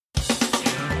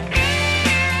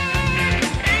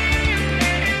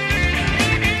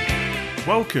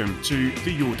Welcome to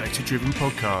the Your Data Driven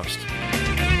podcast.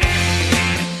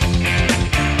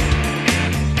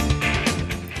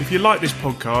 If you like this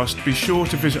podcast, be sure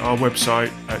to visit our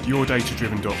website at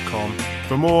yourdatadriven.com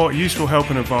for more useful help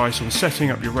and advice on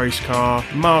setting up your race car,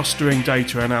 mastering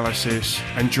data analysis,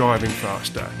 and driving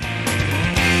faster.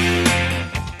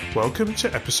 Welcome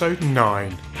to episode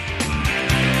 9.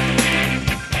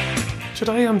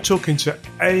 Today I'm talking to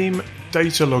AIM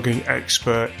data logging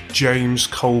expert James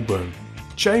Colborn.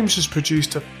 James has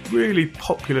produced a really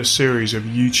popular series of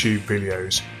YouTube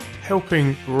videos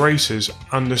helping racers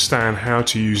understand how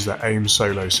to use the AIM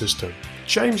Solo system.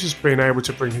 James has been able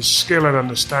to bring his skill and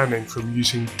understanding from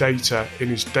using data in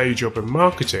his day job in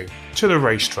marketing to the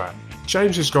racetrack.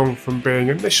 James has gone from being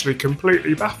initially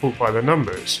completely baffled by the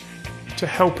numbers to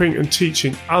helping and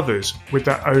teaching others with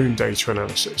their own data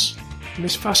analysis. In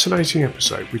this fascinating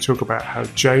episode, we talk about how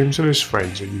James and his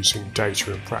friends are using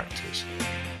data in practice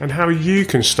and how you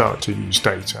can start to use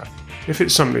data if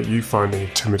it's something you find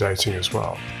intimidating as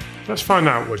well. Let's find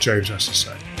out what James has to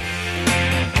say.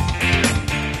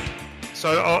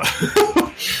 So,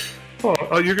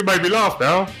 you can make me laugh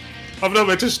now. I'm not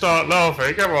meant to start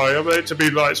laughing, am I? I'm meant to be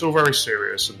like, it's all very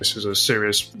serious, and this is a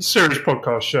serious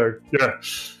podcast show. Yeah.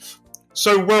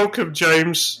 So, welcome,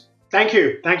 James. Thank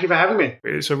you. Thank you for having me.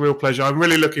 It's a real pleasure. I'm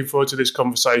really looking forward to this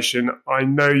conversation. I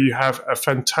know you have a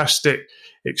fantastic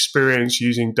experience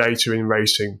using data in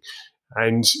racing,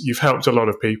 and you've helped a lot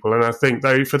of people. And I think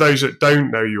for those that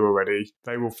don't know you already,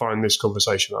 they will find this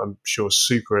conversation, I'm sure,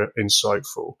 super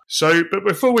insightful. So, but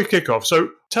before we kick off, so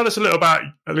tell us a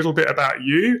little bit about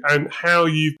you and how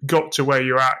you got to where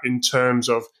you're at in terms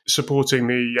of supporting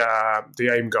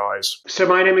the AIM guys. So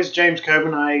my name is James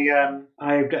Colborn.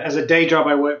 I as a day job,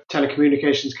 I work for a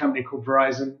telecommunications company called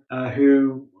Verizon,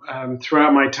 who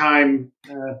throughout my time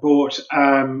bought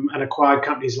and acquired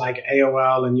companies like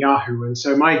AOL and Yahoo. And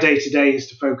so my day-to-day is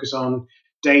to focus on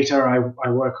data. I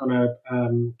work on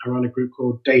I run a group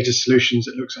called Data Solutions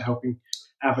that looks at helping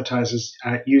advertisers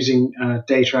using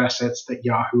data assets that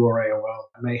Yahoo or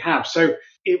AOL may have. So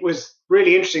it was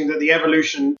really interesting that the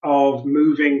evolution of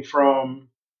moving from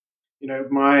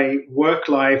my work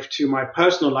life to my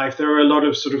personal life, there are a lot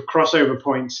of sort of crossover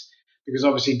points, because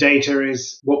obviously data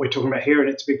is what we're talking about here and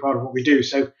it's a big part of what we do.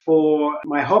 So for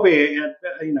my hobby,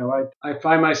 I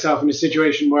find myself in a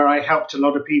situation where I helped a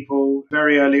lot of people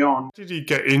very early on. Did you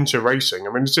get into racing?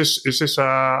 I mean, is this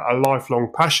a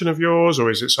lifelong passion of yours,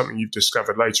 or is it something you've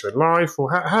discovered later in life?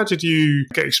 Or how did you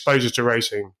get exposure to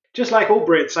racing? Just like all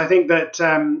Brits, I think that,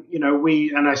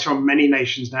 we, and I saw many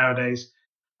nations nowadays,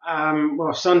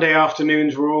 Sunday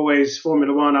afternoons were always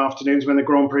Formula One afternoons when the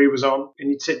Grand Prix was on,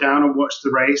 and you'd sit down and watch the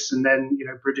race, and then,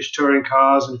 British touring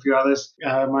cars and a few others.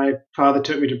 My father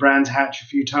took me to Brands Hatch a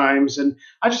few times, and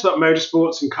I just thought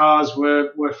motorsports and cars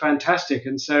were fantastic.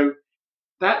 And so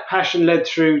that passion led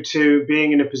through to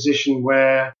being in a position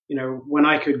where, when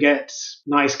I could get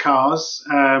nice cars,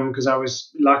 because I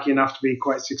was lucky enough to be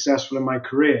quite successful in my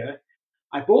career,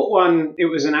 I bought one. It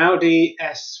was an Audi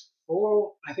S4,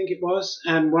 I think it was.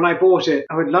 And when I bought it,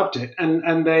 I loved it.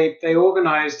 And they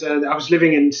organized, I was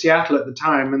living in Seattle at the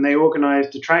time, and they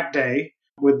organized a track day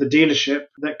with the dealership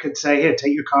that could say, here,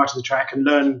 take your car to the track and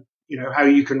learn, how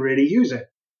you can really use it.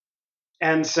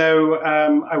 And so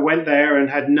I went there and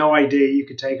had no idea you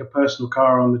could take a personal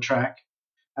car on the track.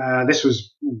 This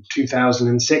was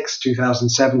 2006,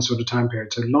 2007 sort of time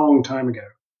period, so a long time ago.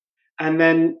 And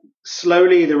then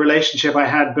slowly, the relationship I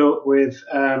had built with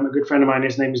a good friend of mine,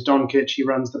 his name is Don Kitch. He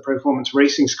runs the Performance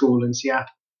Racing School in Seattle.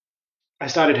 I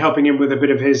started helping him with a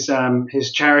bit of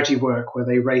his charity work where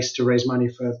they race to raise money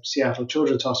for Seattle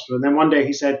Children's Hospital. And then one day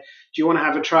he said, do you want to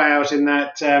have a tryout in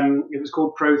that? It was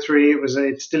called Pro 3.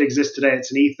 It still exists today.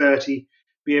 It's an E30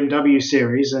 BMW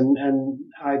series. And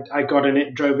I got in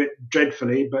it, drove it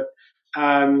dreadfully, but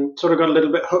sort of got a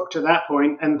little bit hooked at that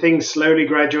point, and things slowly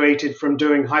graduated from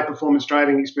doing high performance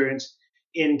driving experience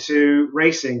into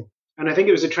racing. And I think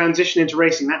it was a transition into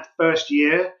racing that first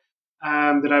year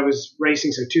that I was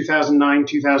racing, so 2009,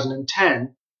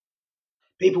 2010,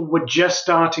 people were just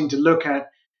starting to look at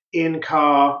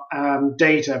in-car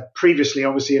data. Previously,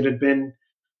 obviously, it had been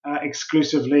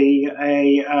exclusively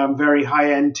a very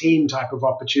high-end team type of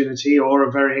opportunity or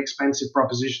a very expensive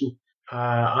proposition.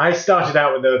 I started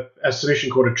out with a solution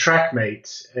called a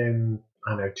TrackMate in,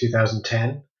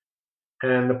 2010.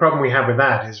 And the problem we had with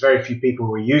that is very few people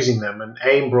were using them. And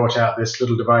AIM brought out this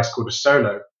little device called a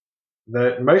Solo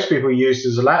that most people used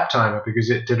as a lap timer because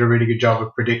it did a really good job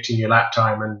of predicting your lap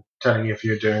time and telling you if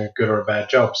you're doing a good or a bad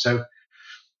job. So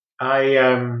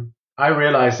I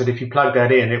realized that if you plug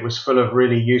that in, it was full of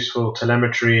really useful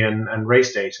telemetry and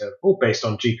race data, all based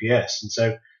on GPS. And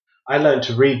so I learned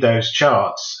to read those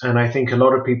charts, and I think a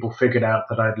lot of people figured out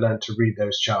that I'd learned to read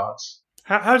those charts.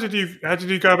 How did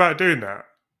you go about doing that?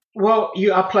 Well,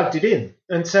 I plugged it in,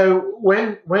 and so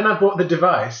when I bought the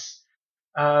device,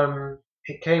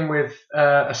 it came with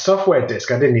a software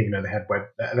disk. I didn't even know they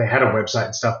had a website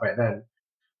and stuff back then.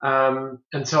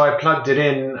 And so I plugged it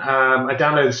in. I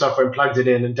downloaded the software and plugged it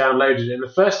in and downloaded it. And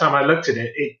the first time I looked at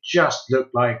it, it just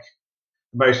looked like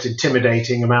the most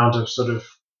intimidating amount of sort of,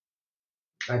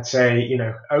 I'd say,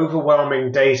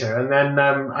 overwhelming data. And then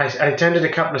I attended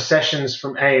a couple of sessions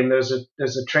from AIM. There's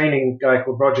a training guy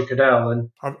called Roger Cadell, and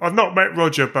I've not met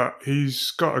Roger, but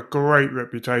he's got a great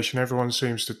reputation. Everyone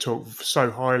seems to talk so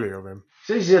highly of him.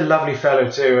 so he's a lovely fellow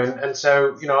too. And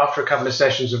so after a couple of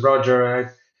sessions with Roger, I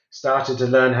started to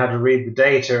learn how to read the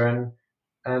data,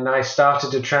 and I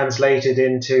started to translate it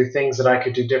into things that I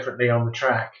could do differently on the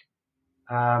track.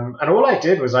 And all I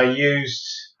did was I used,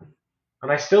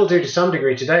 and I still do to some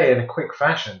degree today in a quick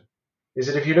fashion, is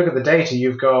that if you look at the data,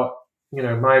 you've got,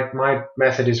 my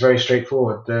method is very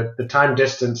straightforward. The time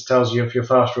distance tells you if you're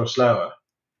faster or slower.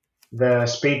 The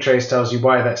speed trace tells you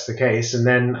why that's the case. And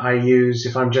then I use,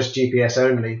 if I'm just GPS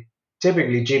only,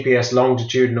 typically GPS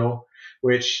longitudinal,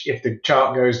 which if the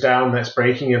chart goes down, that's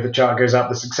braking. If the chart goes up,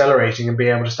 that's accelerating, and be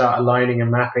able to start aligning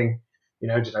and mapping.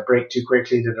 Did I brake too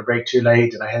quickly? Did I brake too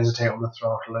late? Did I hesitate on the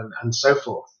throttle? And so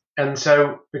forth. And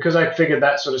so because I figured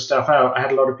that sort of stuff out, I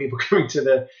had a lot of people coming to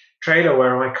the trailer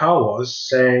where my car was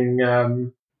saying,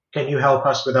 can you help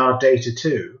us with our data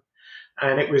too?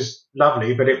 And it was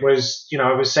lovely, but it was,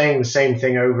 I was saying the same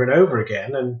thing over and over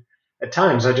again. And at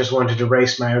times I just wanted to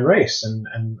race my own race and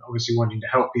obviously wanting to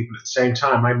help people at the same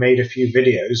time. I made a few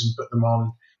videos and put them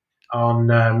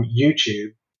on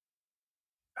YouTube.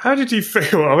 How did you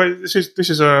feel? I mean, this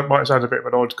is might sound a bit of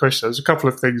an odd question. There's a couple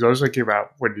of things I was thinking about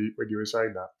when you were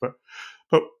saying that,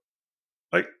 but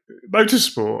like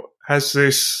motorsport has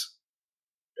this.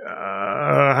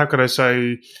 How can I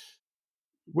say?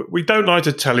 We don't like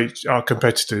to tell our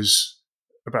competitors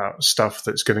about stuff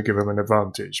that's going to give them an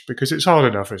advantage because it's hard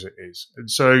enough as it is.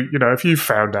 And so, if you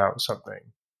found out something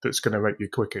that's going to make you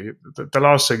quicker, the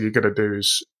last thing you're going to do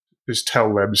is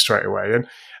tell them straight away. And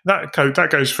that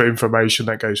goes for information,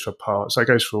 that goes for parts, that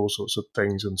goes for all sorts of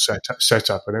things and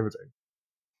setup and everything.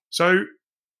 So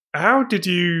how did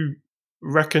you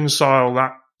reconcile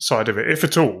that side of it, if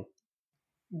at all?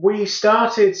 We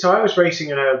started, so I was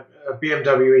racing in a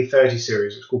BMW E30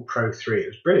 series. It's called Pro 3. It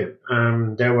was brilliant.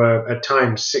 There were at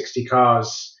times 60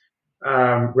 cars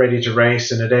ready to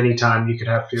race, and at any time you could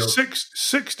have field.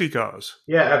 60 cars?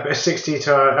 Yeah, a 60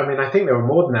 to, I think there were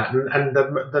more than that. And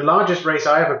the largest race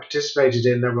I ever participated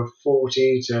in, there were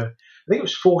 40 to, I think it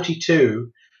was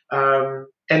 42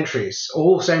 entries,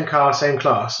 all same car, same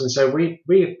class. And so it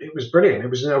was brilliant. I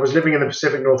was living in the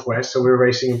Pacific Northwest, so we were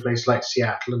racing in places like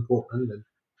Seattle and Portland and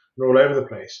all over the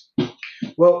place.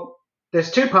 Well, there's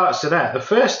two parts to that. The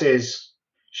first is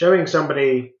showing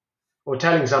somebody or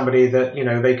telling somebody that,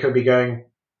 they could be going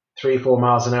 3-4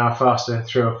 miles an hour faster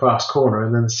through a fast corner.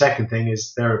 And then the second thing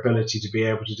is their ability to be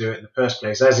able to do it in the first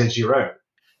place, as is your own.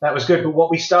 That was good. But what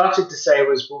we started to say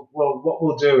was, well, what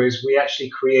we'll do is we actually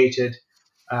created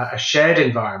a shared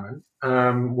environment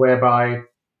whereby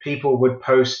people would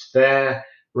post their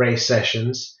race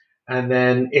sessions. And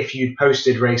then if you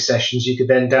posted race sessions, you could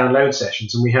then download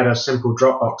sessions. And we had a simple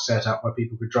Dropbox set up where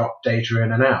people could drop data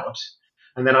in and out.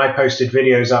 And then I posted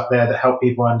videos up there that help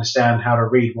people understand how to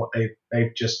read what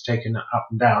they've just taken up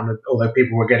and down, although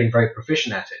people were getting very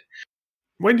proficient at it.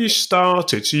 When you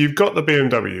started, so you've got the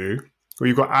BMW, or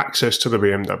you've got access to the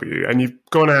BMW, and you've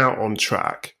gone out on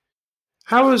track.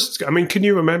 Can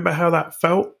you remember how that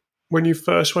felt when you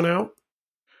first went out?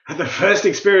 The first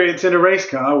experience in a race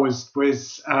car was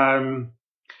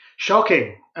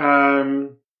shocking.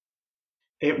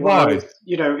 It was,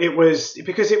 it was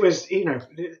because it was,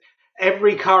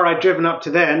 every car I'd driven up to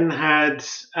then had,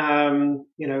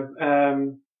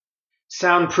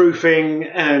 soundproofing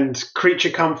and creature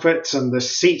comforts, and the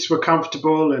seats were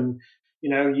comfortable, and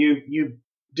you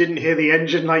didn't hear the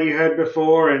engine like you heard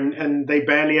before, and they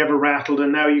barely ever rattled.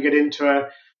 And now you get into a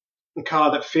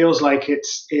car that feels like it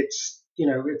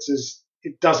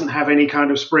doesn't have any kind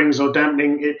of springs or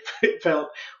dampening. It felt,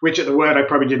 which at the word I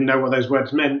probably didn't know what those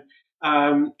words meant,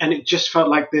 and it just felt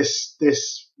like this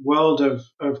world of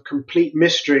complete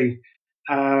mystery,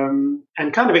 and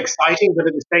kind of exciting, but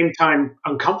at the same time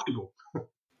uncomfortable.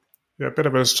 Yeah, a bit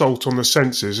of an assault on the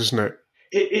senses, isn't it?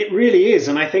 It really is,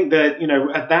 and I think that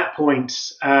at that point,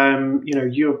 a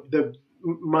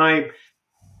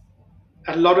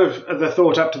lot of the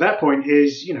thought up to that point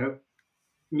is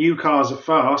new cars are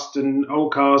fast and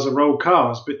old cars are old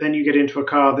cars, but then you get into a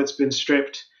car that's been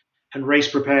stripped and race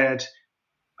prepared,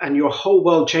 and your whole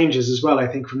world changes as well, I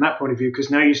think, from that point of view,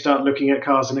 because now you start looking at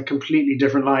cars in a completely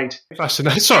different light.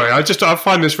 Fascinating. Sorry, I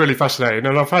find this really fascinating,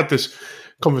 and I've had this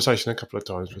conversation a couple of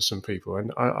times with some people,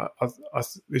 and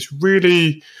it's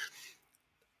really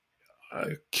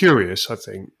curious, I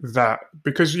think, that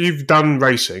because you've done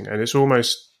racing, and it's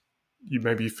almost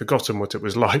maybe you've forgotten what it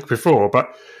was like before,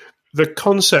 but the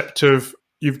concept of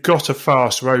you've got a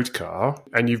fast road car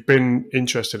and you've been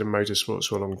interested in motorsports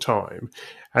for a long time.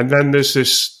 And then there's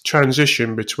this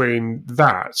transition between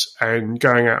that and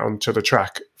going out onto the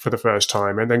track for the first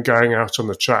time and then going out on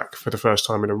the track for the first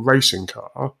time in a racing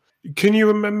car. Can you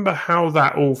remember how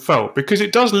that all felt? Because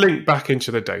it does link back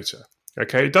into the data.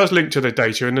 Okay, it does link to the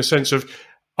data in the sense of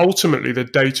ultimately the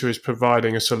data is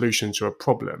providing a solution to a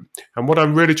problem. And what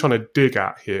I'm really trying to dig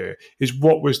at here is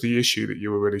what was the issue that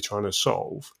you were really trying to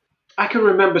solve? I can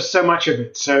remember so much of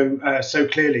it so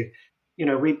clearly. You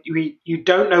know, you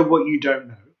don't know what you don't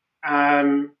know,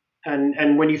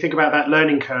 and when you think about that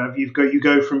learning curve, you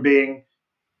go from being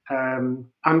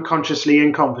unconsciously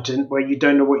incompetent, where you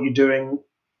don't know what you're doing,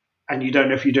 and you don't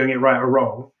know if you're doing it right or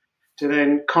wrong, to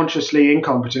then consciously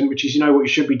incompetent, which is you know what you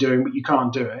should be doing, but you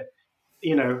can't do it.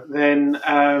 You know, then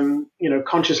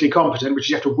consciously competent, which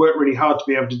you have to work really hard to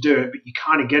be able to do it, but you're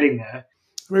kind of getting there.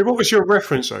 I mean, what was your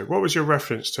reference, though? What was your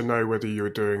reference to know whether you were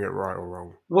doing it right or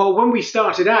wrong? Well, when we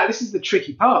started out, this is the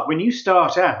tricky part. When you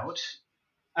start out,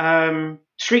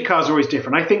 street cars are always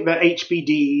different. I think that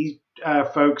HBD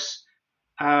folks,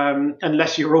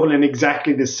 unless you're all in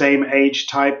exactly the same age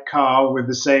type car with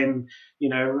the same,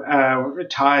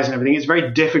 tires and everything, it's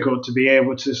very difficult to be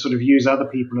able to sort of use other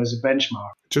people as a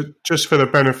benchmark. Just for the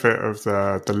benefit of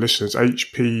the listeners,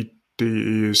 HPDE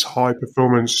is high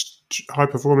performance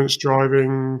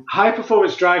driving. High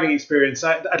performance driving experience.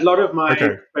 A lot of my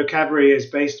vocabulary is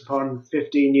based upon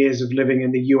 15 years of living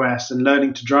in the US and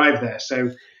learning to drive there.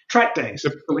 So track days,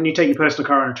 when you take your personal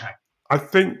car on a track. I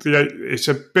think it's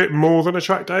a bit more than a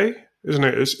track day, isn't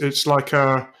it? It's like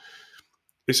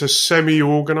it's a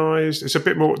semi-organized. It's a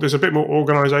bit more. There's a bit more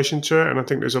organization to it, and I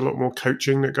think there's a lot more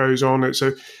coaching that goes on.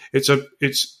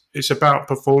 It's about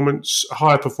performance,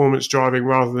 higher performance driving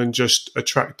rather than just a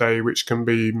track day, which can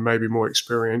be maybe more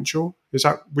experiential.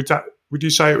 Would you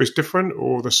say it was different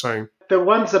or the same? The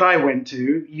ones that I went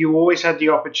to, you always had the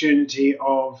opportunity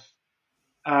of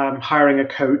hiring a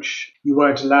coach. You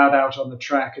weren't allowed out on the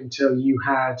track until you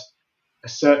had a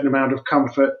certain amount of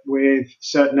comfort with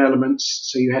certain elements.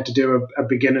 So you had to do a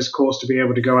beginner's course to be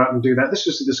able to go out and do that. This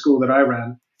was at the school that I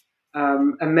ran.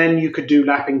 And then you could do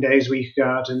lapping days where you could go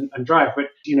out and drive. But,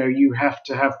 you have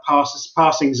to have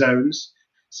passing zones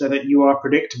so that you are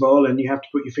predictable, and you have to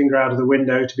put your finger out of the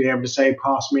window to be able to say,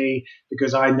 pass me,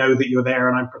 because I know that you're there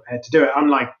and I'm prepared to do it.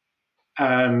 Unlike,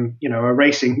 a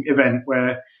racing event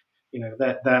where,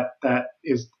 that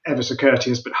is ever so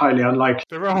courteous, but highly unlikely.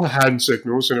 There are hand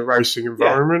signals in a racing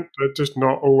environment. Yeah. They're just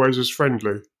not always as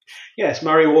friendly. Yes,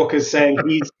 Murray Walker's saying,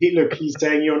 he's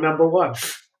saying you're number one.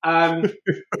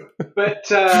 But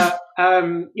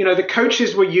the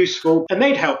coaches were useful, and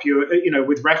they'd help you,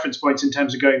 with reference points in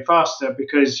terms of going faster,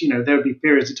 because, there would be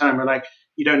periods of time where, like,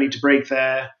 you don't need to brake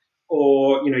there,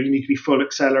 or, you need to be full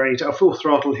accelerator or full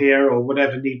throttle here, or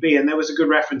whatever need be. And there was a good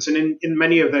reference. And in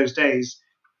many of those days,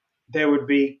 there would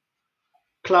be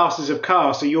classes of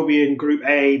cars. So you'll be in group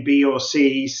A, B, or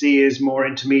C. C is more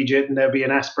intermediate, and there'll be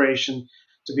an aspiration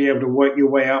to be able to work your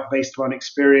way up based on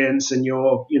experience and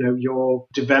your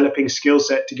developing skill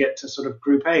set to get to sort of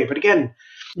group A. But again,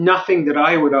 nothing that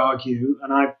I would argue,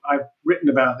 and I've written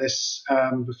about this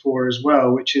before as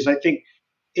well, which is I think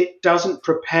it doesn't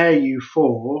prepare you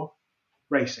for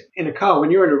racing. In a car,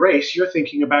 when you're in a race, you're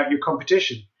thinking about your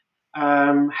competition.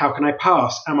 How can I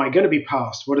pass? Am I going to be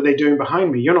passed? What are they doing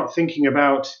behind me? You're not thinking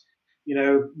about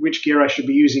which gear I should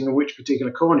be using in which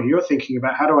particular corner. You're thinking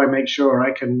about how do I make sure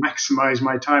I can maximize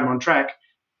my time on track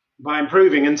by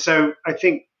improving. And so I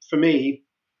think for me,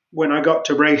 when I got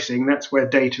to racing, that's where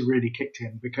data really kicked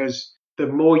in, because the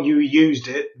more you used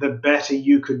it, the better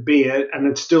you could be at. And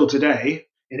it's still today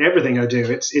in everything I do.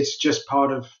 It's just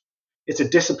part of, it's a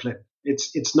discipline.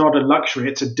 It's not a luxury.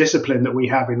 It's a discipline that we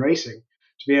have in racing,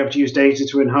 to be able to use data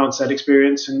to enhance that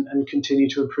experience and continue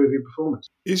to improve your performance.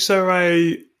 Is there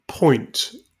a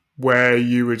point where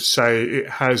you would say it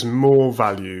has more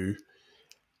value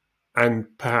and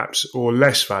perhaps or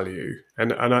less value?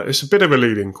 And it's a bit of a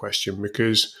leading question,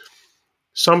 because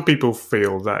some people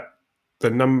feel that the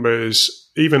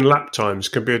numbers, even lap times,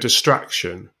 can be a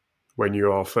distraction when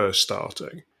you are first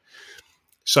starting.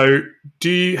 So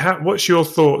what's your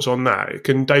thoughts on that?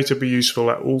 Can data be useful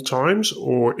at all times,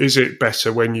 or is it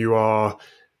better when you are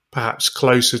perhaps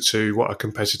closer to what a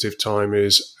competitive time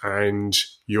is, and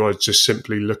you are just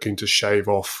simply looking to shave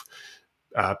off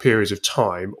periods of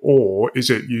time, or is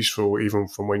it useful even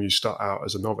from when you start out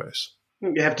as a novice?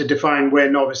 You have to define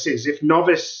where novice is. If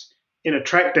novice in a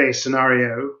track day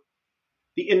scenario,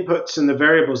 the inputs and the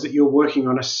variables that you're working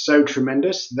on are so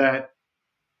tremendous that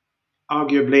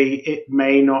arguably it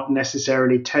may not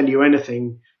necessarily tell you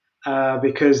anything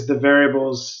because the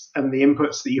variables and the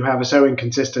inputs that you have are so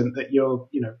inconsistent that you'll,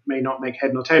 may not make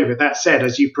head nor tail of it. That said,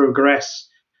 as you progress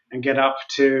and get up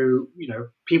to,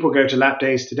 people go to lap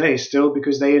days today still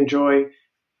because they enjoy,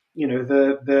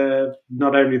 the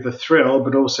not only the thrill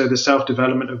but also the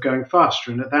self-development of going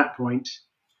faster. And at that point,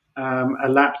 a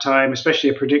lap time,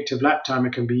 especially a predictive lap timer,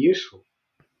 can be useful.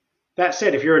 That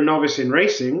said, if you're a novice in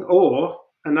racing, or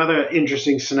another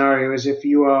interesting scenario is if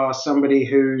you are somebody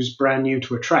who's brand new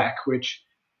to a track, which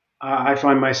I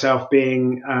find myself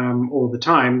being all the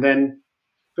time, then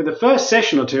for the first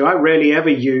session or two, I rarely ever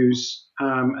use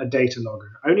a data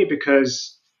logger, only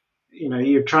because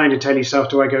you're trying to tell yourself,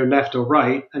 do I go left or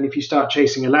right? And if you start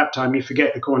chasing a lap time, you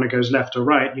forget the corner goes left or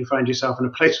right, and you find yourself in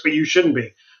a place where you shouldn't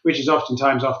be, which is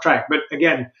oftentimes off track. But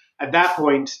again, at that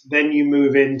point, then you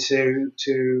move into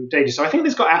data. So I think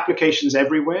there's got applications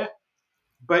everywhere.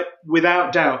 But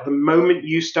without doubt, the moment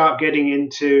you start getting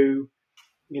into,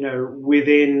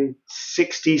 within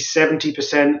 60,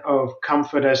 70% of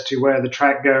comfort as to where the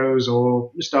track goes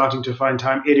or starting to find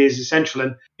time, it is essential.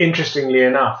 And interestingly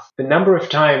enough, the number of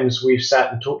times we've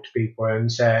sat and talked to people and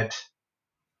said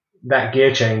that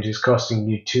gear change is costing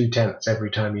you 0.2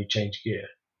 every time you change gear.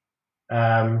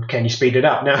 Can you speed it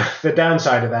up? Now, the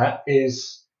downside of that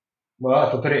is, well,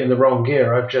 if I put it in the wrong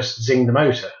gear, I've just zinged the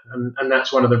motor. And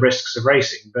that's one of the risks of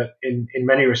racing. But in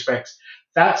many respects,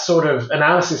 that sort of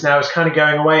analysis now is kind of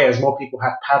going away as more people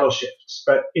have paddle shifts.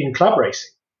 But in club racing,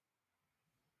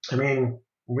 I mean,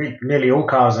 nearly all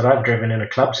cars that I've driven in a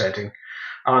club setting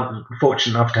aren't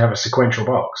fortunate enough to have a sequential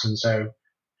box. And so,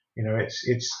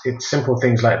 it's simple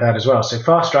things like that as well. So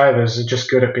fast drivers are just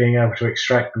good at being able to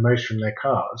extract the most from their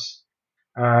cars.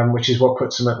 Which is what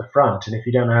puts them at the front. And if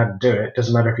you don't know how to do it, it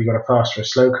doesn't matter if you've got a fast or a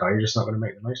slow car, you're just not going to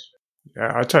make the most of it.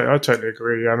 Yeah, I totally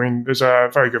agree. I mean, there's a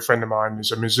very good friend of mine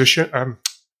who's a musician,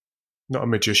 not a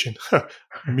magician,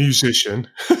 musician.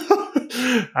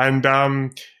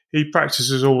 And he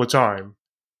practices all the time.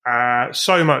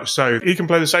 So much so, he can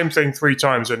play the same thing 3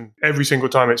 times and every single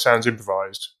time it sounds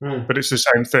improvised, but it's the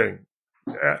same thing.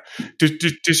 Do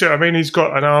you see what I mean? He's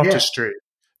got an artistry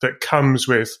that comes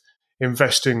with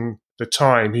investing the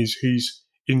time. He's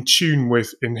in tune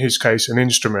with, in his case, an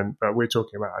instrument, but we're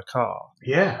talking about a car.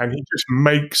 Yeah. And he just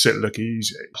makes it look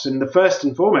easy. And the first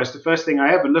thing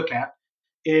I ever look at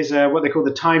is what they call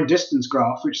the time distance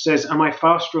graph, which says, am I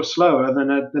faster or slower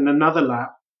than another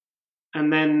lap?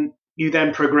 And then you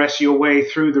then progress your way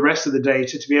through the rest of the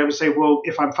data to be able to say, well,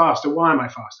 if I'm faster, why am I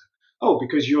faster? Oh,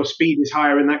 because your speed is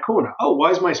higher in that corner. Oh,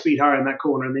 why is my speed higher in that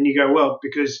corner? And then you go, well,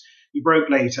 because you broke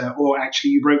later, or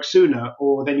actually you broke sooner,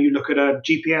 or then you look at a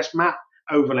GPS map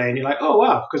overlay and you're like, oh,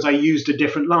 wow, because I used a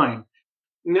different line.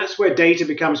 And that's where data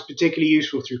becomes particularly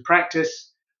useful through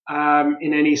practice,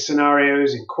 in any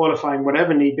scenarios, in qualifying,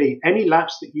 whatever need be. Any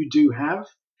laps that you do have,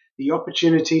 the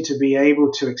opportunity to be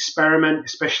able to experiment,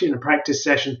 especially in a practice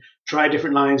session, try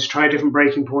different lines, try different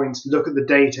braking points, look at the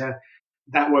data.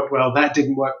 That worked well, that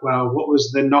didn't work well. What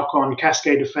was the knock-on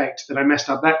cascade effect that I messed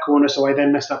up that corner, so I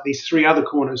then messed up these 3 other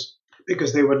corners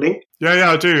because they were linked?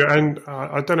 Yeah, I do. And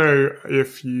I don't know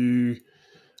if you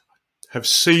have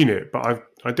seen it, but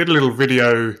I did a little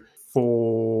video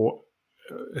for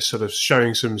sort of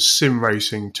showing some sim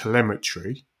racing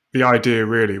telemetry. The idea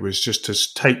really was just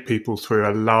to take people through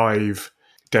a live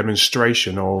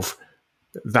demonstration of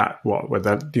that,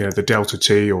 whether the delta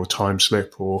T or time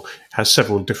slip, or has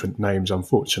several different names.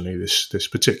 Unfortunately, this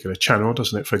particular channel,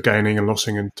 doesn't it, for gaining and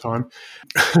losing in time.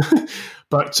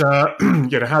 But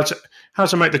how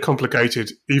to make the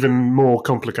complicated even more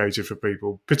complicated for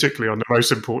people, particularly on the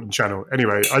most important channel.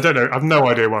 Anyway, I don't know. I've no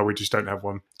idea why we just don't have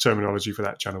one terminology for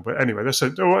that channel. But anyway, that's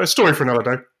a story for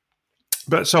another day.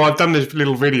 But so I've done this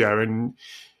little video, and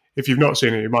if you've not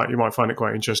seen it, you might find it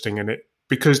quite interesting. And it,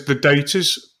 because the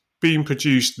data's being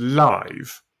produced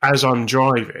live as I'm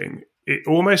driving, it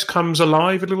almost comes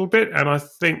alive a little bit, and I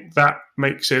think that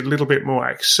makes it a little bit more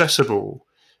accessible.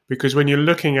 Because when you're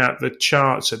looking at the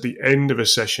charts at the end of a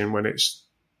session, when it's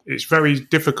very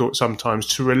difficult sometimes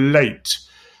to relate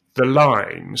the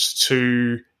lines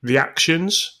to the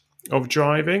actions of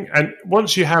driving. And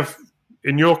once you have,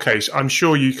 in your case, I'm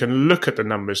sure you can look at the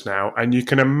numbers now and you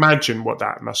can imagine what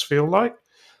that must feel like.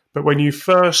 But when you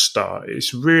first start,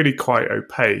 it's really quite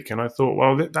opaque. And I thought,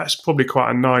 well, that's probably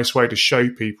quite a nice way to show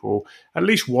people at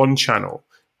least one channel.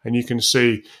 And you can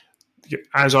see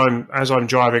as I'm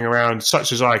driving around,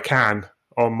 such as I can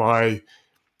on my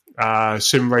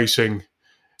sim racing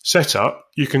setup,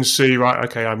 you can see, right,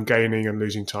 okay, I'm gaining and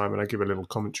losing time, and I give a little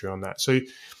commentary on that. So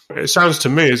it sounds to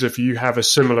me as if you have a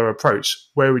similar approach.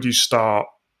 Where would you start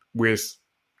with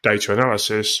data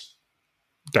analysis,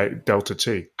 delta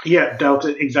T? Yeah,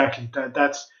 delta, exactly.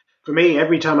 That's for me.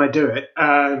 Every time I do it,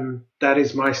 that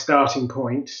is my starting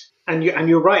point. And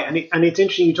you're right. And it's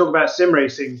interesting you talk about sim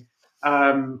racing.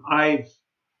 I've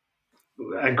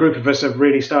A group of us have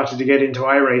really started to get into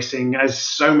iRacing, as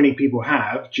so many people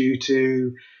have, due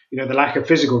to the lack of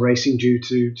physical racing due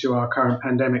to our current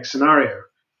pandemic scenario.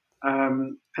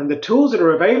 And the tools that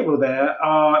are available there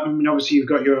are, I mean, obviously you've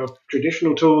got your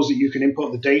traditional tools that you can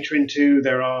import the data into.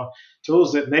 There are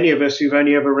tools that many of us who've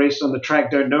only ever raced on the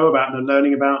track don't know about and are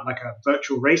learning about, like a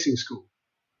virtual racing school,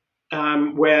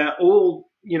 where all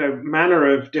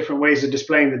manner of different ways of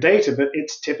displaying the data, but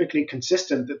it's typically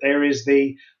consistent that there is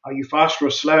are you faster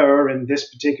or slower in this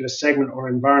particular segment or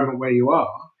environment where you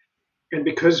are. And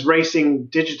because racing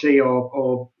digitally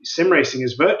or sim racing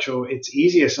is virtual, it's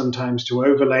easier sometimes to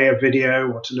overlay a video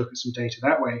or to look at some data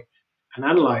that way and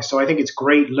analyze. So I think it's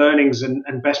great learnings and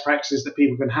best practices that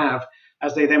people can have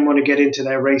as they then want to get into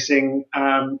their racing,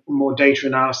 more data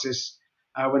analysis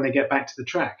when they get back to the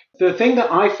track. The thing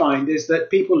that I find is that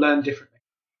people learn differently.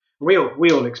 We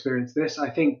all experience this.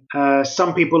 I think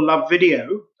some people love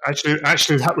video.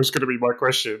 Actually, that was going to be my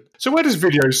question. So where does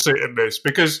video sit in this?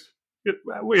 Because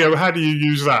how do you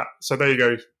use that? So there you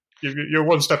go. You're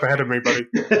one step ahead of me, buddy.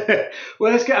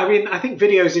 Well, that's good. I mean, I think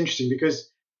video is interesting because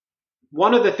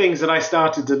one of the things that I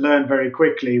started to learn very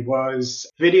quickly was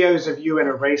videos of you in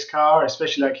a race car,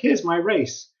 especially like, here's my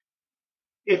race.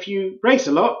 If you race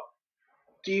a lot,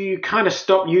 do you kind of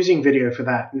stop using video for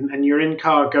that? And your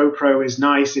in-car GoPro is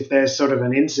nice if there's sort of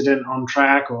an incident on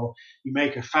track or you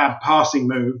make a fab passing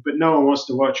move, but no one wants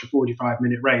to watch a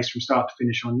 45-minute race from start to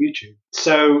finish on YouTube.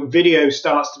 So video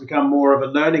starts to become more of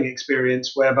a learning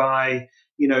experience whereby,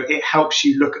 it helps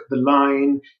you look at the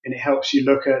line and it helps you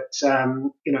look at,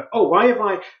 why have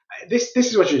I, this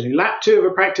is what you're doing. Lap 2 of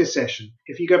a practice session.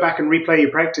 If you go back and replay your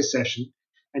practice session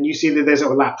and you see that there's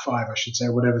lap 5, I should say,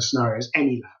 whatever scenario is,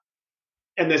 any lap,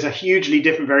 and there's a hugely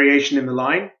different variation in the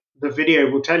line, the video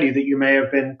will tell you that you may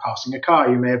have been passing a car,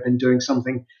 you may have been doing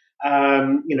something,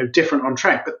 different on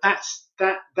track. But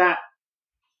that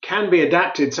can be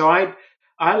adapted. So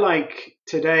I like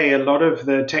today a lot of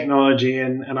the technology,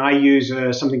 and I use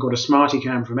something called a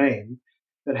SmartyCam from AIM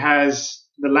that has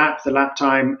the lap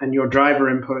time, and your driver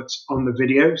inputs on the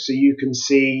video, so you can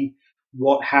see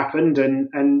what happened.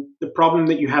 And the problem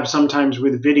that you have sometimes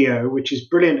with video, which is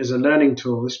brilliant as a learning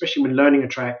tool, especially when learning a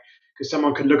track, because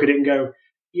someone could look at it and go,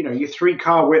 you're 3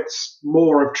 car widths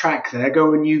more of track there,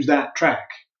 go and use that track.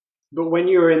 But when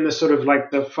you're in the sort of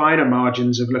like the finer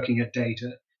margins of looking at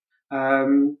data,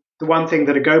 the one thing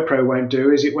that a GoPro won't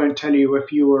do is it won't tell you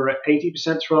if you were at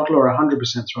 80% throttle or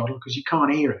 100% throttle, because you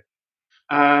can't hear it.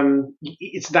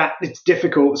 It's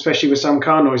difficult, especially with some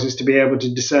car noises, to be able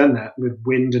to discern that with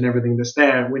wind and everything that's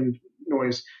there, wind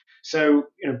noise. So,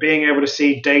 being able to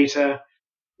see data,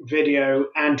 video,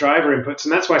 and driver inputs,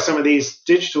 and that's why some of these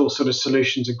digital sort of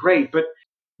solutions are great. But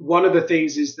one of the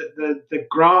things is that the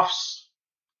graphs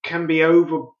can be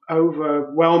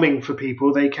overwhelming for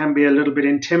people. They can be a little bit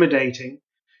intimidating,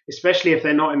 especially if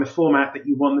they're not in the format that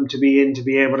you want them to be in, to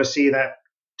be able to see that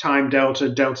time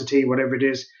delta T, whatever it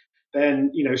is,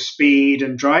 then, speed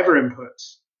and driver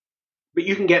inputs. But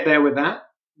you can get there with that.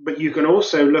 But you can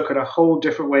also look at a whole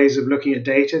different ways of looking at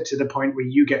data to the point where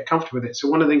you get comfortable with it. So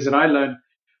one of the things that I learned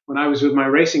when I was with my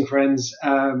racing friends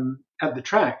at the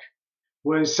track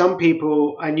was some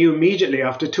people I knew immediately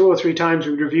after 2 or 3 times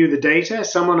we'd review the data.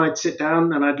 Someone I'd sit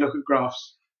down and I'd look at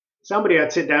graphs. Somebody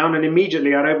I'd sit down and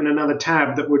immediately I'd open another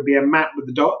tab that would be a map with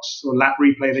the dots, or lap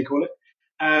replay they call it,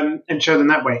 and show them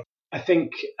that way. I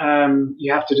think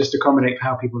you have to just accommodate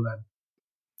how people learn.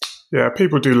 Yeah,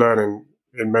 people do learn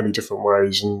in many different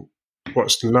ways, and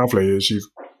what's lovely is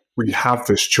we have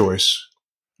this choice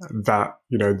that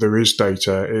there is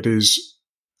data, it is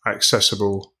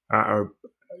accessible at a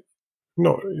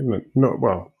not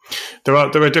well. There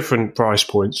are different price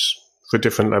points for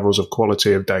different levels of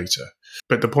quality of data,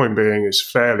 but the point being is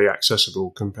fairly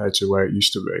accessible compared to where it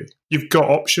used to be. You've got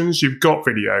options, you've got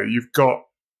video, you've got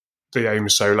the AIM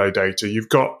solo data, you've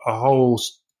got a whole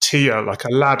tier, like a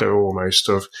ladder almost,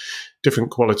 of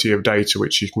different quality of data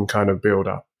which you can kind of build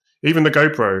up. Even the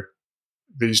GoPro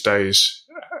these days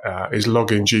is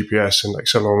logging GPS and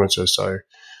accelerometer, so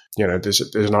there's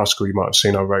an article you might have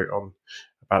seen I wrote on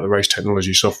about the race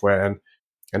technology software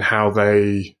and how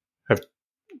they have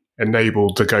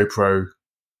enabled the GoPro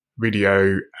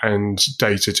video and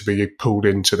data to be pulled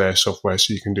into their software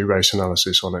so you can do race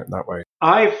analysis on it that way.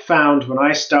 I found when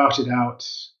I started out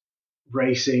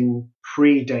racing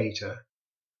pre-data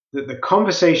that the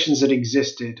conversations that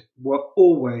existed were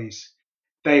always,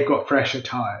 they've got fresher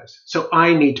tires, so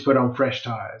I need to put on fresh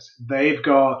tires. They've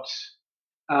got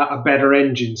a better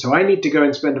engine, so I need to go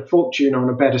and spend a fortune on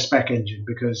a better spec engine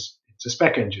because it's a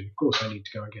spec engine. Of course, I need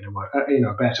to go and get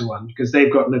a better one because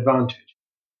they've got an advantage.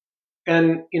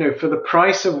 And, for the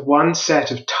price of one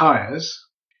set of tires,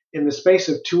 in the space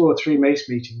of 2 or 3 race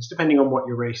meetings, depending on what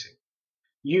you're racing,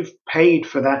 you've paid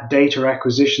for that data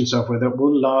acquisition software that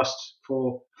will last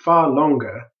for far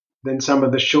longer than some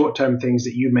of the short-term things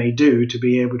that you may do to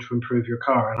be able to improve your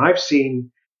car. And I've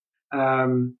seen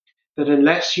that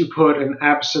unless you put an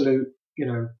absolute,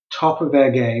 top of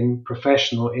their game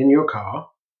professional in your car,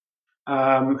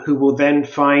 who will then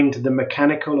find the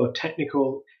mechanical or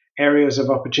technical areas of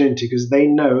opportunity because they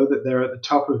know that they're at the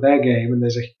top of their game and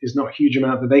there's not a huge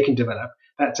amount that they can develop.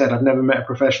 That said, I've never met a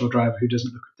professional driver who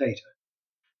doesn't look at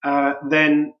data.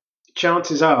 Then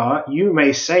chances are you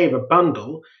may save a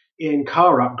bundle in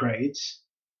car upgrades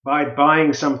by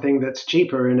buying something that's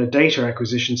cheaper in a data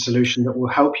acquisition solution that will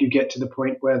help you get to the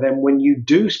point where then when you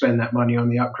do spend that money on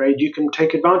the upgrade, you can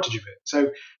take advantage of it.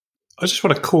 So I just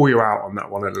want to call you out on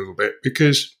that one a little bit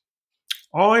because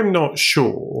I'm not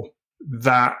sure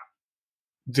that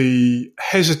the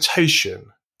hesitation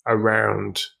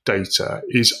around data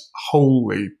is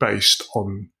wholly based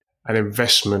on an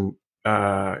investment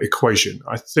equation.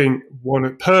 I think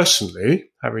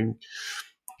personally, having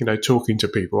talking to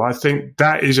people, I think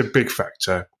that is a big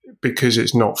factor because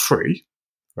it's not free,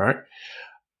 right?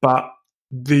 But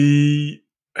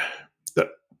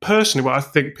personally, what I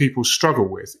think people struggle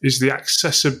with is the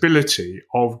accessibility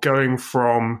of going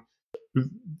from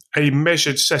a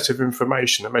measured set of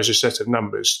information, a measured set of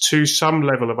numbers, to some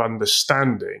level of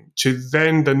understanding, to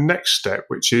then the next step,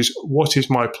 which is what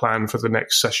is my plan for the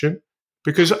next session?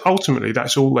 Because ultimately,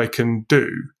 that's all they can do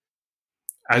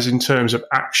as in terms of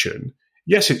action.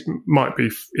 Yes, it might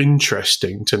be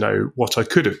interesting to know what I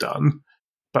could have done,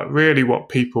 but really what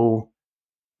people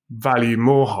value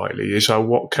more highly is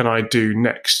what can I do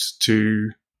next to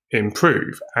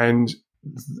improve? And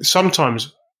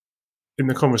sometimes in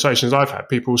the conversations I've had,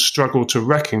 people struggle to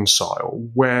reconcile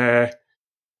where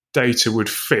data would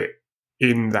fit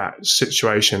in that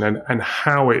situation and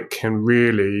how it can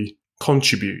really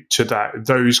contribute to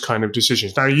those kind of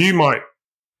decisions. Now, you might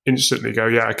instantly go,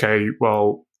 yeah, okay,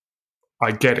 well,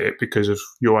 I get it because of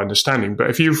your understanding. But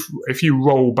if you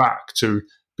roll back to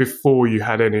before you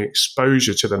had any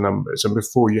exposure to the numbers and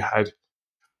before you had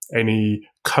any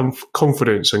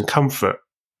confidence and comfort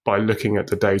by looking at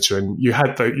the data, and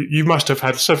you must have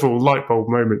had several light bulb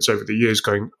moments over the years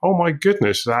going, oh my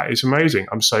goodness, that is amazing.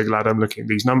 I'm so glad I'm looking at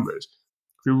these numbers.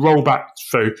 If you roll back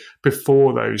through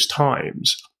before those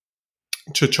times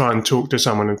to try and talk to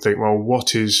someone and think, well,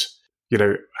 what is,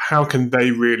 how can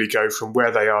they really go from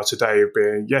where they are today of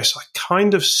being, yes, I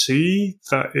kind of see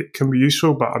that it can be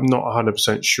useful, but I'm not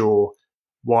 100% sure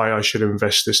why I should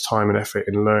invest this time and effort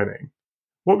in learning.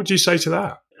 What would you say to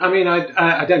that? I mean,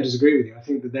 I don't disagree with you. I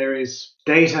think that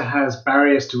data has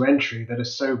barriers to entry that are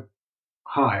so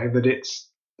high that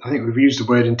I think we've used the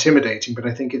word intimidating, but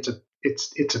I think it's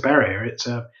a barrier. It's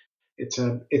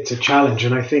a challenge.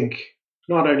 And I think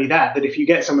not only that if you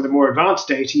get some of the more advanced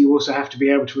data, you also have to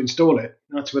be able to install it.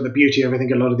 That's where the beauty of, I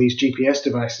think, a lot of these GPS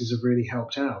devices have really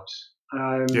helped out.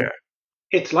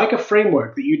 It's like a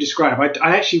framework that you describe.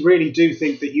 I actually really do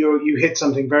think that you hit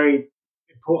something very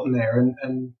important there.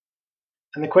 And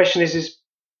the question is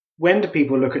when do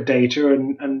people look at data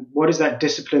and what is that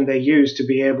discipline they use to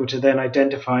be able to then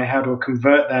identify how to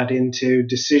convert that into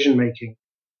decision making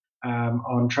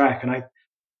on track? And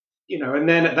and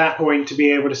then at that point to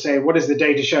be able to say, what is the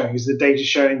data showing? Is the data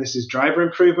showing this is driver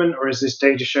improvement, or is this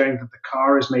data showing that the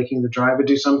car is making the driver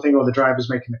do something, or the driver is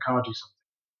making the car do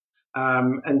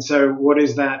something? And so what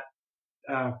is that,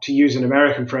 to use an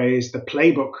American phrase, the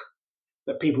playbook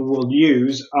that people will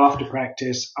use after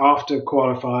practice, after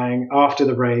qualifying, after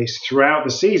the race, throughout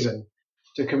the season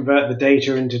to convert the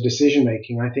data into decision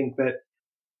making? I think that,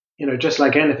 just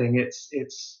like anything,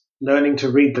 it's learning to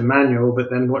read the manual,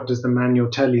 but then what does the manual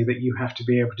tell you that you have to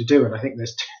be able to do? And I think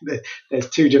there's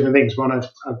two different things. One, I've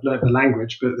learned the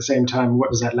language, but at the same time, what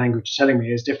does that language telling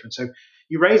me is different. So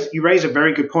you raise a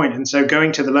very good point. And so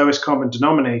going to the lowest common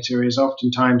denominator is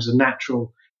oftentimes a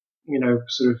natural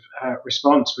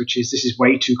response, which is, this is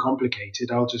way too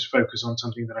complicated. I'll just focus on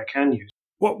something that I can use.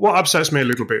 what upsets me a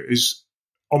little bit is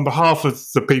on behalf of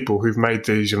the people who've made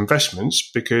these investments,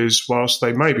 because whilst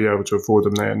they may be able to afford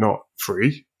them, they're not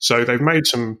free. So they've made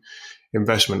some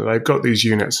investment and they've got these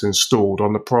units installed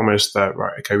on the promise that,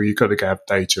 right, okay, well, you've got to have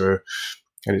data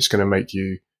and it's going to make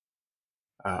you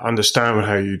understand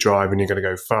how you drive and you're going to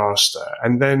go faster.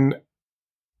 And then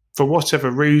for whatever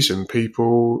reason,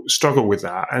 people struggle with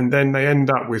that. And then they end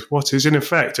up with what is in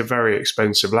effect a very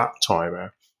expensive lap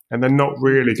timer. And they're not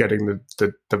really getting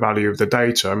the value of the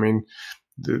data. I mean,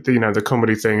 the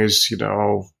comedy thing is,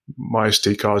 oh, my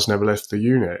SD card's never left the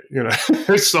unit.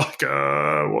 It's like,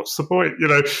 what's the point?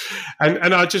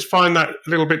 And I just find that a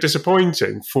little bit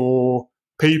disappointing for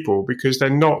people because they're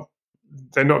not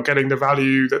getting the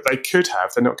value that they could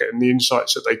have. They're not getting the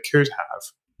insights that they could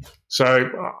have. So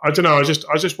I don't know.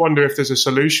 I just wonder if there's a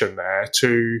solution there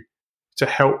to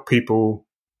help people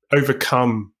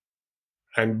overcome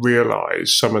and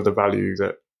realize some of the value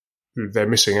that they're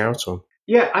missing out on.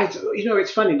 Yeah,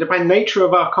 it's funny. By nature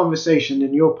of our conversation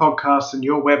and your podcast and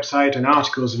your website and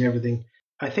articles and everything,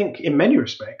 I think in many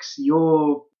respects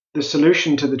you're the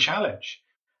solution to the challenge.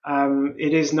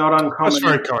 It is not uncommon. That's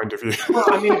very kind of you. Well,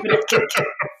 I mean,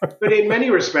 but in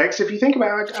many respects, if you think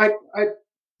about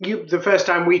it, the first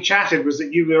time we chatted was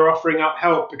that you were offering up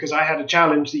help because I had a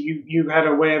challenge that you had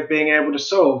a way of being able to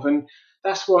solve, and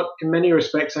that's what, in many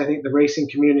respects, I think the racing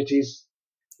communities,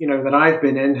 that I've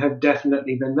been in have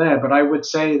definitely been there. But I would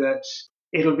say that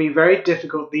it'll be very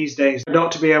difficult these days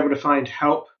not to be able to find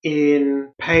help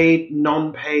in paid,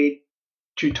 non-paid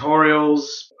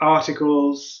tutorials,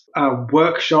 articles,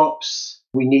 workshops.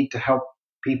 We need to help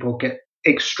people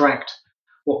extract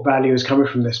what value is coming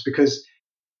from this, because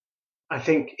I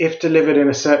think if delivered in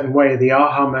a certain way, the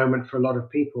aha moment for a lot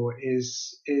of people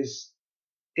is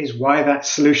why that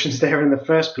solution's there in the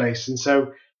first place. And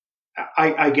so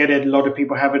I get it. A lot of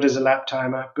people have it as a lap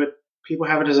timer, but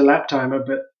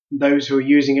those who are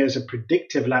using it as a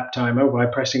predictive lap timer by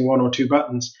pressing one or two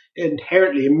buttons,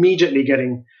 inherently, immediately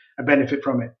getting a benefit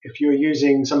from it. If you're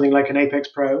using something like an Apex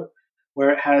Pro,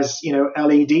 where it has,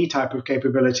 LED type of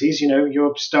capabilities,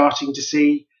 you're starting to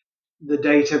see the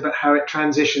data, but how it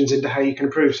transitions into how you can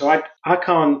improve. So I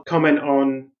can't comment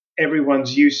on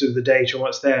everyone's use of the data and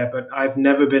what's there, but I've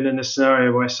never been in a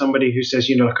scenario where somebody who says,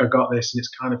 look, I got this, and it's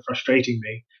kind of frustrating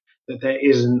me that there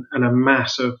isn't a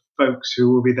mass of folks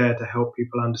who will be there to help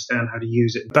people understand how to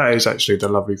use it. That is actually the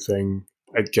lovely thing,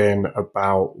 again,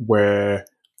 about where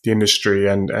the industry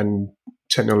and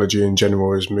technology in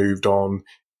general has moved on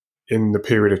in the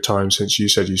period of time since you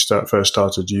said you first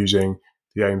started using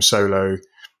the AIM Solo.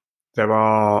 There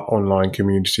are online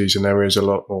communities and there is a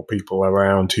lot more people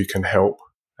around who can help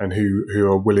and who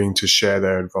are willing to share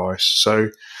their advice. So,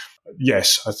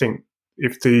 yes, I think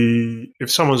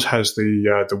if someone has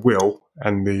the will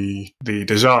and the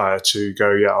desire to go,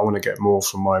 I want to get more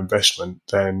from my investment,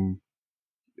 then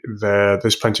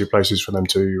there's plenty of places for them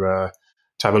to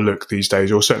have a look these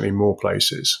days, or certainly more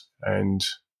places. And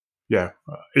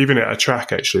even at a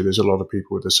track, actually, there's a lot of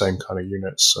people with the same kind of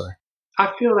units. So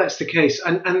I feel that's the case.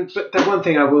 But the one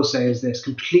thing I will say is this,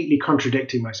 completely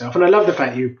contradicting myself. And I love the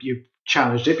fact you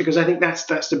challenged it, because I think that's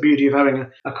the beauty of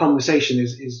having a conversation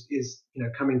is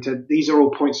coming to, these are all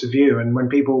points of view. And when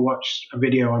people watch a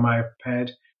video I might have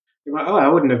prepared, they're like, I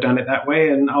wouldn't have done it that way,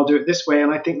 and I'll do it this way.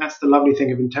 And I think that's the lovely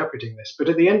thing of interpreting this. But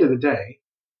at the end of the day,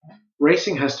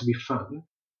 racing has to be fun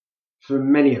for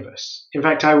many of us. In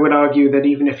fact, I would argue that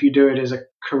even if you do it as a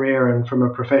career and from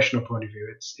a professional point of view,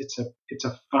 it's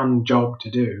a fun job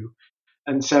to do.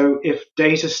 And so if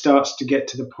data starts to get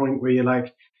to the point where you're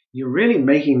like, you're really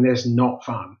making this not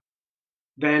fun,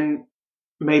 then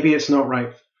maybe it's not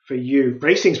right for you.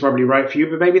 Racing's probably right for you,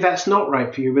 but maybe that's not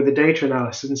right for you with the data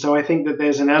analysis. And so I think that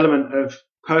there's an element of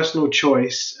personal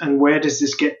choice, and where does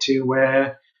this get to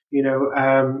where,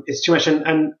 it's too much.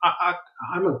 And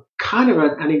I'm a kind of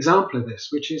an example of this,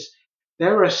 which is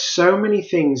there are so many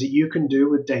things that you can do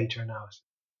with data analysis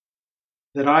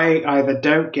that I either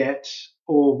don't get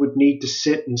or would need to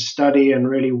sit and study and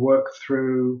really work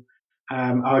through.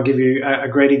 I'll give you a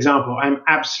great example. I'm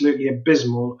absolutely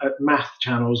abysmal at math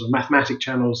channels or mathematic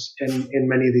channels in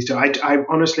many of these. I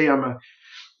honestly,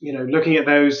 looking at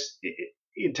those,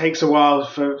 it takes a while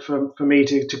for me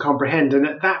to comprehend. And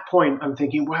at that point, I'm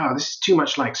thinking, wow, this is too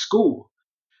much like school.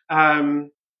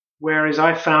 Whereas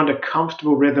I found a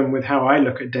comfortable rhythm with how I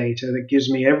look at data that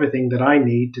gives me everything that I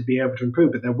need to be able to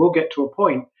improve. But there will get to a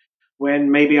point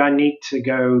when maybe I need to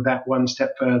go that one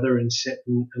step further and sit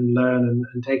and learn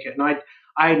and take it. And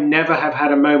I never have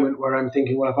had a moment where I'm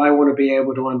thinking, well, if I want to be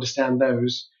able to understand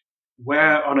those,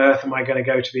 where on earth am I going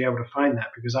to go to be able to find that?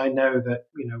 Because I know that,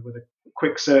 with a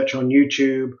quick search on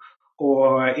YouTube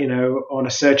or, on a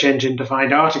search engine to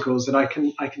find articles that I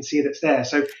can see that's there.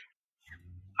 So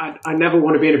I never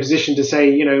want to be in a position to say,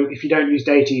 if you don't use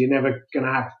data, you're never going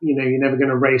to have, you're never going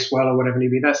to race well or whatever it may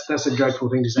be. That's a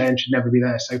dreadful thing to say and should never be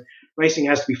there. So racing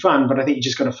has to be fun, but I think you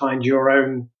just got to find your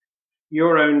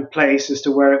own place as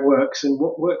to where it works and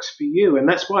what works for you. And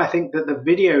that's why I think that the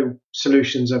video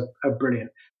solutions are brilliant.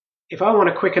 If I want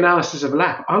a quick analysis of a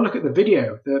lap, I'll look at the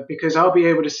video because I'll be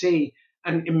able to see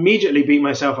and immediately beat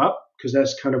myself up, because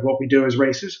that's kind of what we do as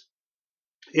racers.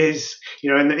 Is,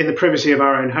 in the privacy of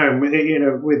our own home,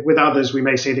 with others, we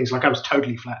may say things like, I was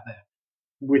totally flat there,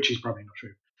 which is probably not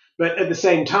true. But at the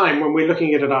same time, when we're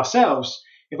looking at it ourselves,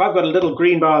 if I've got a little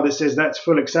green bar that says that's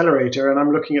full accelerator, and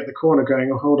I'm looking at the corner going,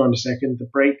 oh, hold on a second, the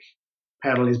brake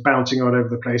pedal is bouncing all over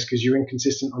the place because you're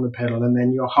inconsistent on the pedal, and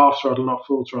then you're half throttle, not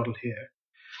full throttle here.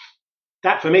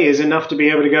 That for me is enough to be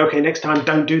able to go, okay, next time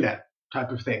don't do that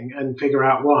type of thing and figure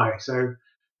out why. So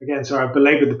again, sorry, I've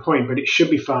belabored the point, but it should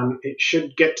be fun. It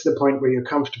should get to the point where you're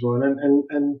comfortable.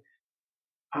 And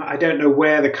I don't know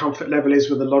where the comfort level is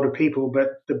with a lot of people, but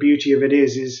the beauty of it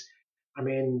is,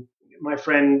 my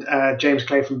friend James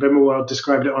Clay from Bimmerworld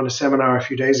described it on a seminar a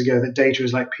few days ago that data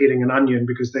is like peeling an onion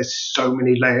because there's so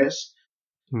many layers.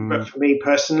 But for me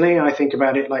personally, I think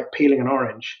about it like peeling an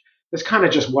orange. There's kind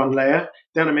of just one layer.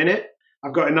 Then I'm in it.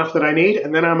 I've got enough that I need,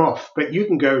 and then I'm off. But you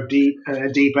can go deep and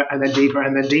then deeper and then deeper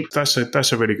and then deeper.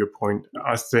 That's a really good point.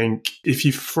 I think if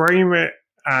you frame it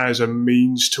as a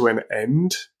means to an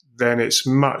end, then it's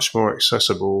much more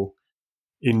accessible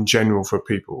in general for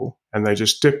people, and they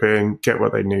just dip in, get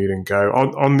what they need, and go.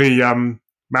 On the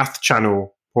math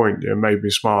channel point, it made me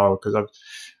smile because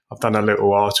I've done a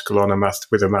little article on a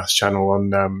math channel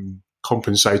on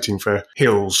compensating for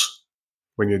hills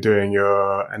when you're doing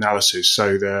your analysis.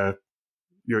 So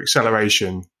your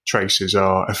acceleration traces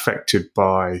are affected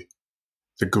by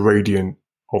the gradient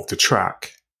of the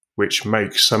which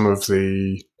makes some of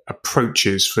the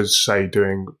approaches for, say,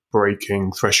 doing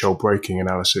threshold braking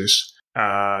analysis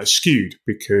skewed,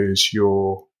 because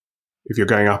if you're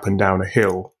going up and down a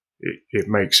hill, it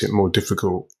makes it more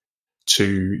difficult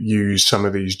to use some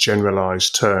of these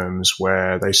generalized terms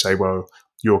where they say, well,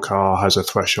 your car has a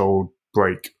threshold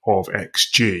brake of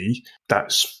XG.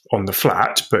 That's on the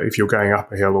flat, but if you're going up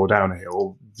a hill or down a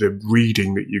hill, the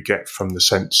reading that you get from the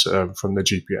sensor, from the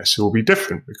GPS, will be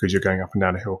different because you're going up and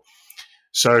down a hill.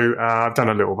 So I've done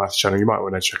a little math channel. You might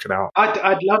want to check it out.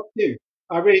 I'd love to.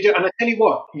 I really do. And I tell you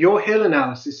what, your hill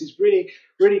analysis is really,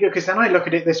 really good, because then I look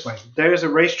at it this way. There is a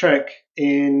racetrack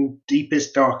in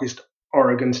deepest, darkest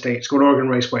Oregon state. It's called Oregon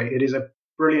Raceway. It is a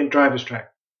brilliant driver's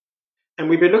track. And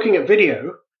we've been looking at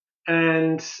video,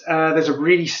 and there's a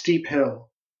really steep hill.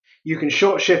 You can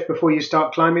short shift before you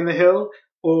start climbing the hill,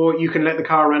 or you can let the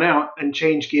car run out and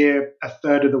change gear a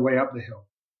third of the way up the hill.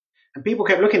 And people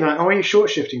kept looking like, oh, are you short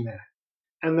shifting there?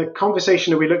 And the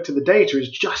conversation that we looked at the data is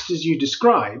just as you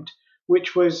described,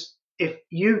 which was, if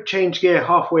you change gear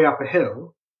halfway up a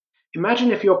hill,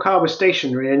 imagine if your car was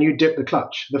stationary and you dip the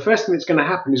clutch. The first thing that's going to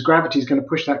happen is gravity is going to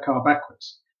push that car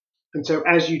backwards. And so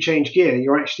as you change gear,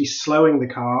 you're actually slowing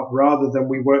the car, rather than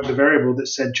we worked the variable that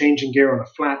said changing gear on a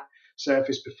flat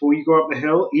surface before you go up the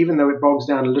hill, even though it bogs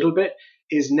down a little bit,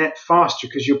 is net faster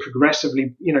because you're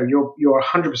progressively, you're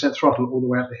 100% throttle all the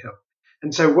way up the hill.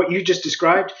 And so what you just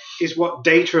described is what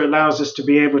data allows us to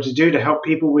be able to do to help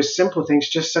people with simple things,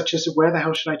 just such as, where the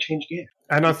hell should I change gear?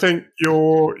 And I think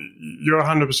you're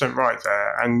 100% right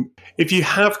there. And if you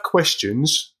have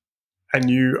questions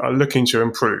and you are looking to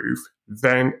improve,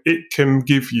 then it can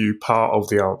give you part of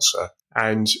the answer.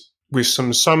 And with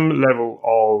some level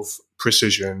of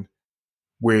precision,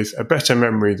 with a better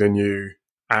memory than you,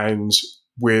 and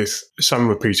with some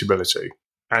repeatability.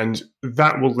 And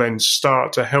that will then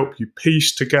start to help you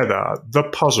piece together the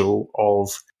puzzle of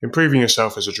improving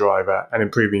yourself as a driver and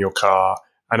improving your car,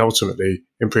 and ultimately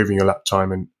improving your lap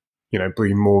time and,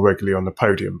 being more regularly on the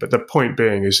podium. But the point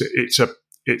being is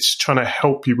it's trying to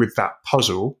help you with that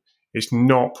puzzle. It's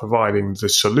not providing the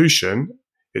solution.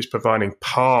 It's providing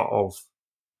part of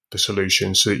the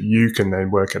solution so that you can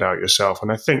then work it out yourself.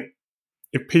 And I think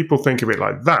if people think of it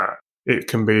like that, it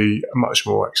can be much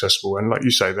more accessible. And like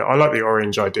you say, that I like the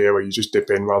orange idea where you just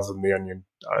dip in rather than the onion.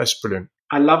 That's brilliant.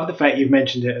 I love the fact you've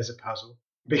mentioned it as a puzzle,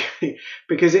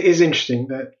 because it is interesting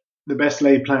that the best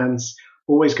laid plans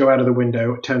always go out of the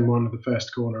window at turn one of the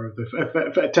first corner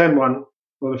of turn one,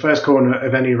 or the first corner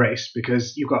of any race,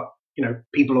 because you've got,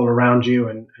 people all around you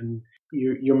and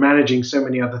you're managing so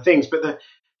many other things. But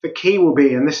the key will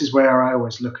be, and this is where I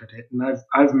always look at it, and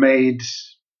I've made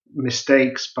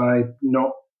mistakes by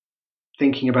not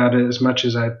thinking about it as much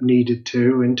as I've needed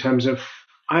to, in terms of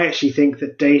I actually think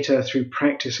that data through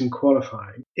practice and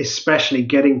qualifying, especially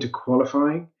getting to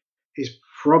qualifying, is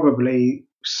probably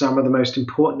some of the most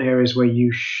important areas where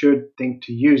you should think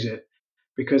to use it.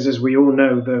 Because as we all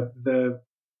know,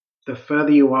 the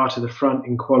further you are to the front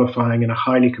in qualifying in a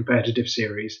highly competitive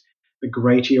series, the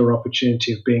greater your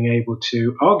opportunity of being able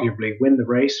to arguably win the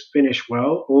race, finish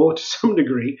well, or to some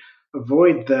degree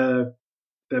avoid the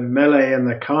melee and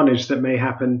the carnage that may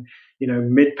happen,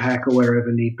 mid-pack or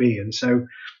wherever need be. And so,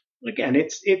 again,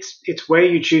 it's where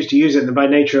you choose to use it. And by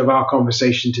nature of our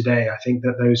conversation today, I think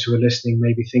that those who are listening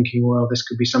may be thinking, well, this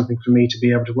could be something for me to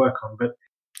be able to work on. But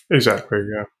exactly,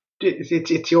 yeah.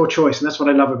 It's your choice, and that's what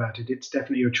I love about it. It's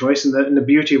definitely your choice, and the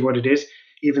beauty of what it is.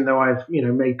 Even though I've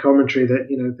made commentary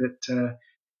that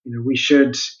we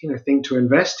should think to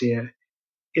invest here,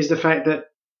 is the fact that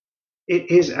it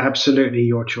is absolutely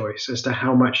your choice as to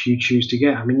how much you choose to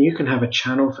get. I mean, you can have a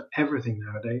channel for everything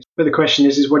nowadays, but the question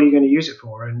is what are you going to use it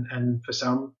for? And for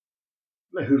some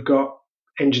who've got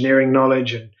engineering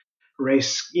knowledge and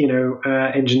race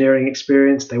engineering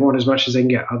experience, they want as much as they can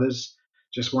get. Others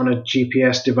just want a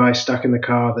GPS device stuck in the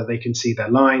car that they can see their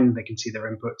line, they can see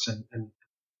their inputs, and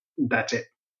that's it.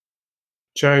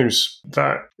 James,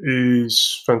 that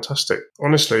is fantastic.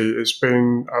 Honestly, it's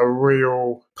been a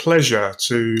real pleasure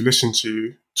to listen to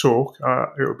you talk.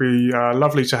 It would be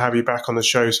lovely to have you back on the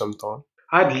show sometime.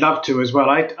 I'd love to as well.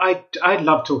 I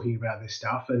love talking about this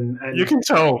stuff, and you can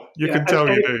tell. You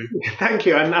do. Thank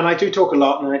you, and I do talk a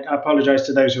lot, and I apologise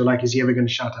to those who are like, "Is he ever going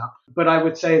to shut up?" But I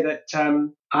would say that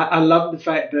I love the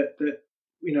fact that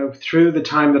through the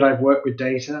time that I've worked with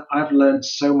data, I've learned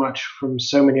so much from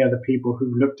so many other people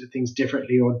who've looked at things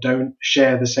differently or don't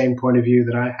share the same point of view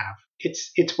that I have.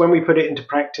 It's when we put it into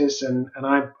practice, and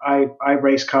I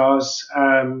race cars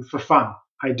for fun.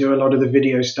 I do a lot of the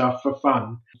video stuff for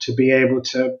fun to be able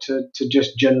to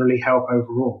just generally help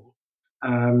overall.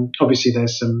 Obviously,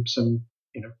 there's some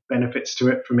benefits to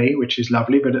it for me, which is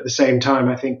lovely. But at the same time,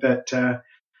 I think that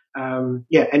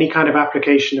any kind of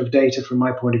application of data from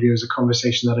my point of view is a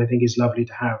conversation that I think is lovely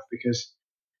to have, because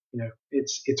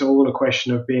it's all a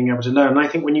question of being able to learn. And I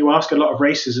think when you ask a lot of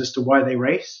racers as to why they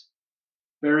race,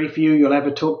 very few you'll ever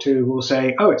talk to will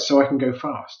say, "Oh, it's so I can go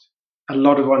fast." A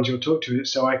lot of ones you'll talk to,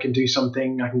 so I can do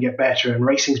something, I can get better. And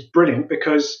racing's brilliant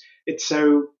because it's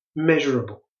so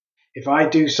measurable. If I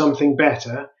do something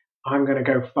better, I'm going to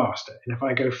go faster. And if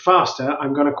I go faster,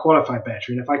 I'm going to qualify better.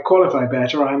 And if I qualify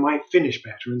better, I might finish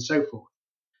better, and so forth.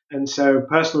 And so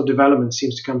personal development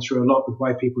seems to come through a lot with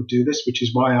why people do this, which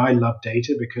is why I love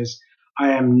data, because I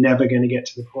am never going to get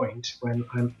to the point when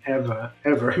I'm ever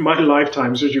in my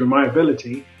lifetime, especially with my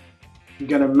ability,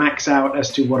 going to max out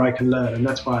as to what I can learn. And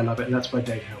that's why I love it, and that's why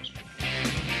data helps me.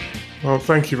 Well,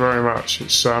 thank you very much.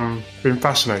 It's been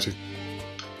fascinating.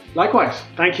 Likewise.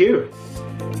 Thank you.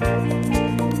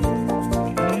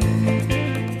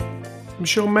 I'm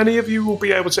sure many of you will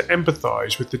be able to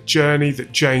empathise with the journey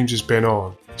that James has been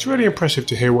on. It's really impressive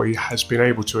to hear what he has been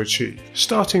able to achieve,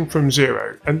 starting from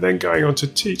zero and then going on to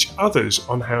teach others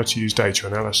on how to use data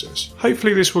analysis.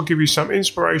 Hopefully this will give you some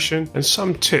inspiration and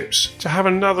some tips to have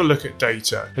another look at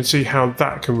data and see how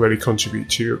that can really contribute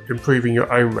to improving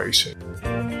your own racing.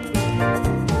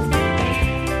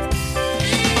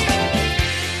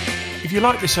 If you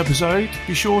like this episode,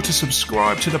 be sure to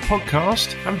subscribe to the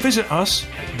podcast and visit us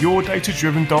at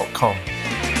yourdatadriven.com.